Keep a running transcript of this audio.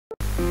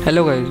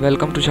Hello guys,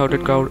 welcome to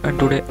Shouted Crowd, and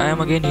today I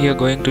am again here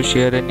going to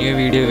share a new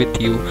video with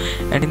you.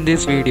 And in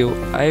this video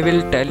I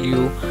will tell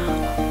you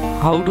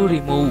how to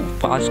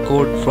remove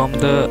passcode from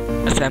the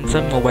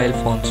Samsung mobile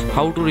phones,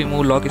 how to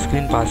remove lock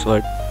screen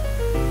password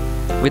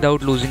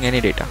without losing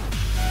any data.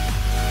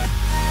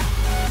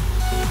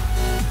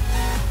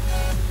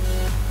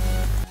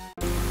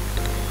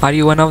 Are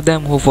you one of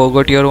them who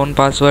forgot your own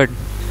password?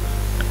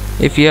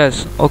 If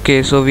yes,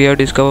 okay, so we have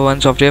discovered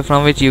one software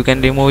from which you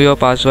can remove your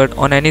password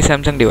on any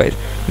Samsung device.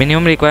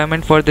 Minimum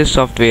requirement for this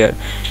software: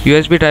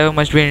 USB driver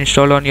must be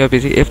installed on your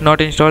PC. If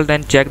not installed,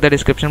 then check the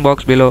description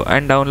box below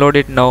and download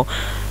it now.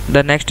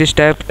 The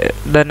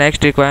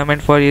next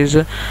requirement for is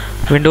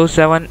Windows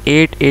 7,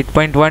 8,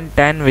 8.1,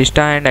 10,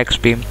 Vista and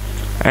XP.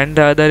 And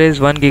the other is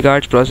 1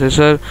 GHz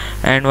processor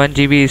and 1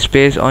 GB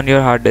space on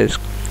your hard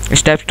disk.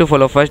 Steps to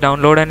follow: first,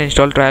 download and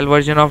install trial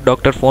version of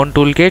Dr. Phone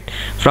Toolkit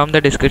from the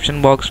description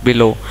box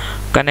below.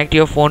 Connect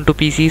your phone to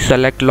PC,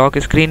 select lock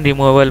screen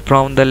removal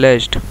from the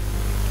list.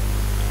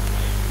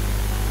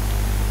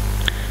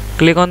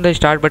 Click on the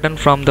start button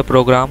from the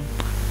program.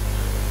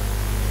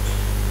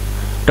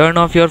 Turn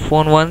off your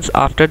phone once.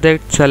 After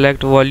that,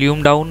 select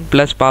volume down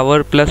plus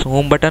power plus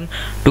home button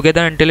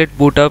together until it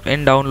boot up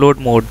in download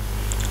mode.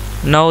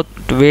 Now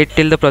wait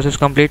till the process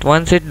complete.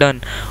 Once it's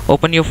done,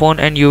 open your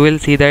phone and you will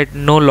see that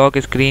no lock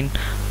screen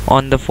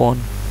on the phone.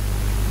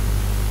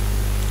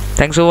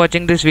 Thanks for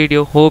watching this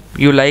video. Hope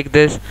you like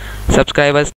this. Subscribe us.